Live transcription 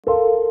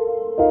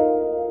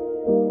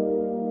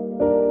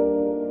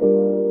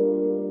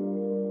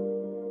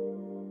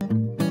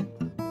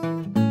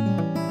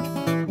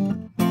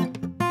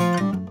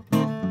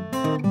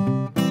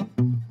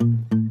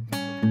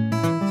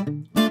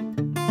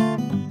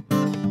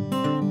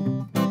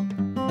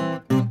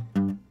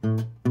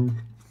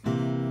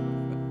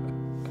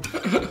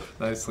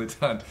Nicely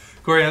done.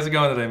 Corey, how's it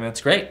going today, man?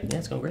 It's great. Yeah,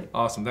 it's going great.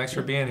 Awesome. Thanks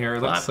for being here.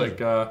 It looks like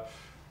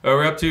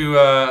we're up to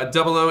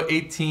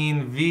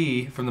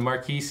 0018V from the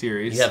Marquis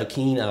series. You have a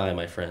keen eye,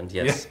 my friend.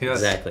 Yes, yes.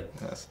 Exactly.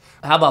 Yes.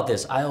 How about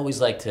this? I always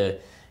like to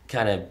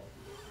kind of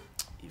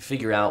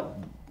figure out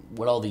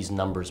what all these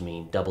numbers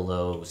mean.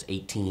 00s,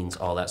 18s,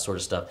 all that sort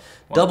of stuff.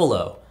 Wow.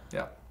 00.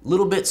 Yeah. A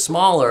little bit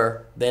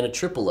smaller than a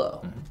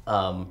 000.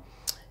 Mm-hmm.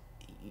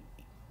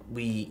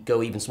 We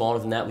go even smaller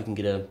than that. We can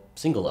get a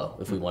single O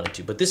if we wanted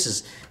to. But this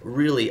is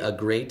really a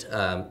great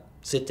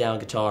sit-down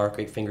guitar,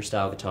 great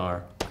fingerstyle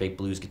guitar, great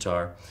blues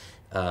guitar.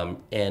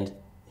 And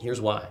here's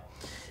why.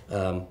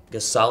 Got a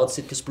solid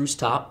Sitka spruce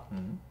top,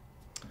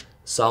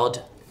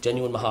 solid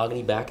genuine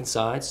mahogany back and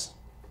sides.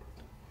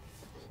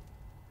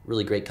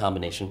 Really great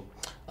combination.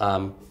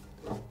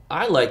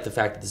 I like the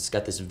fact that this has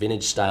got this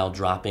vintage style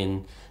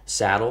drop-in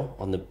saddle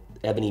on the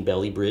ebony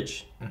belly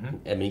bridge,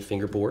 ebony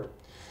fingerboard.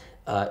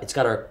 It's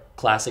got our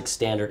classic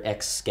standard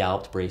X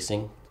scalloped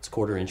bracing. It's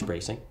 1/4 inch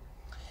bracing.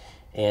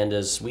 And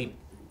as we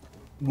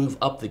move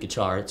up the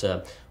guitar, it's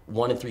a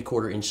 1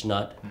 3/4 inch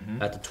nut.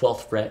 At the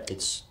 12th fret,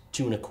 it's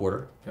 2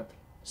 1/4. Yep.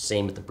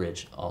 Same at the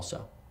bridge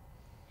also.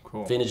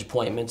 Cool. Vintage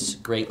appointments,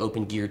 great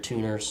open gear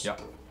tuners. Yep.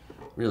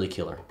 Really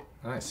killer.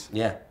 Nice.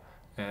 Yeah.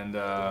 And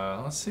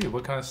let's see,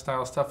 what kind of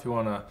style stuff you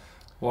want to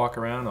walk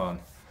around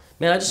on?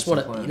 Man, I just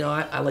want to, you know,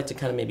 I like to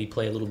kind of maybe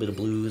play a little bit of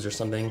blues or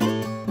something.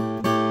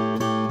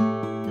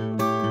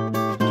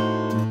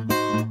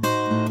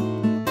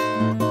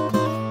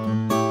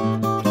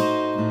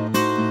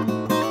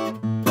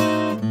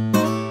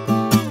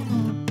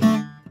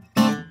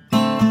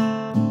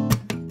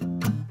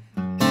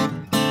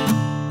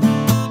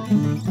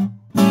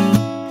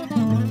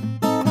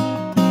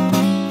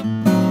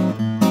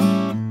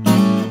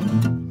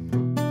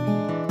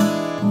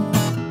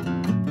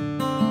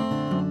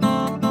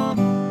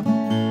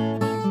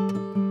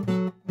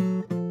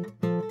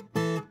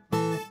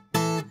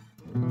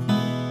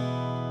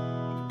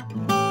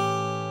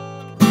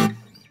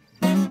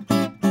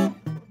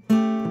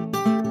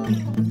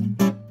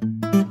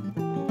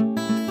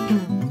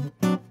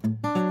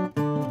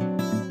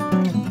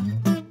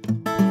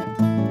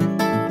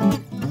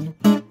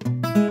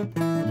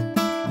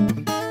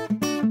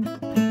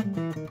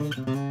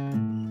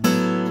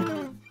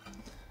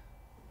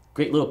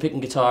 Great little picking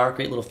guitar,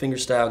 great little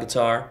fingerstyle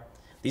guitar.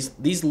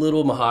 These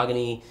little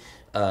mahogany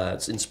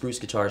and spruce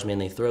guitars, man,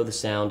 they throw the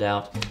sound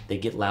out. They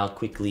get loud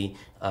quickly,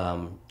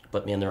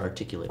 but man, they're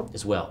articulate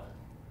as well.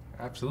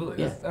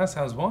 Absolutely. Yeah. That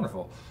sounds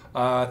wonderful.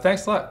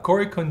 Thanks a lot.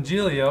 Corey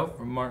Congilio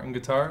from Martin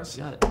Guitars.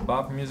 Got it.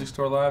 Bob from Music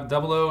Store Live.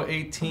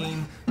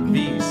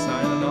 0018V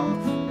signing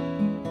off.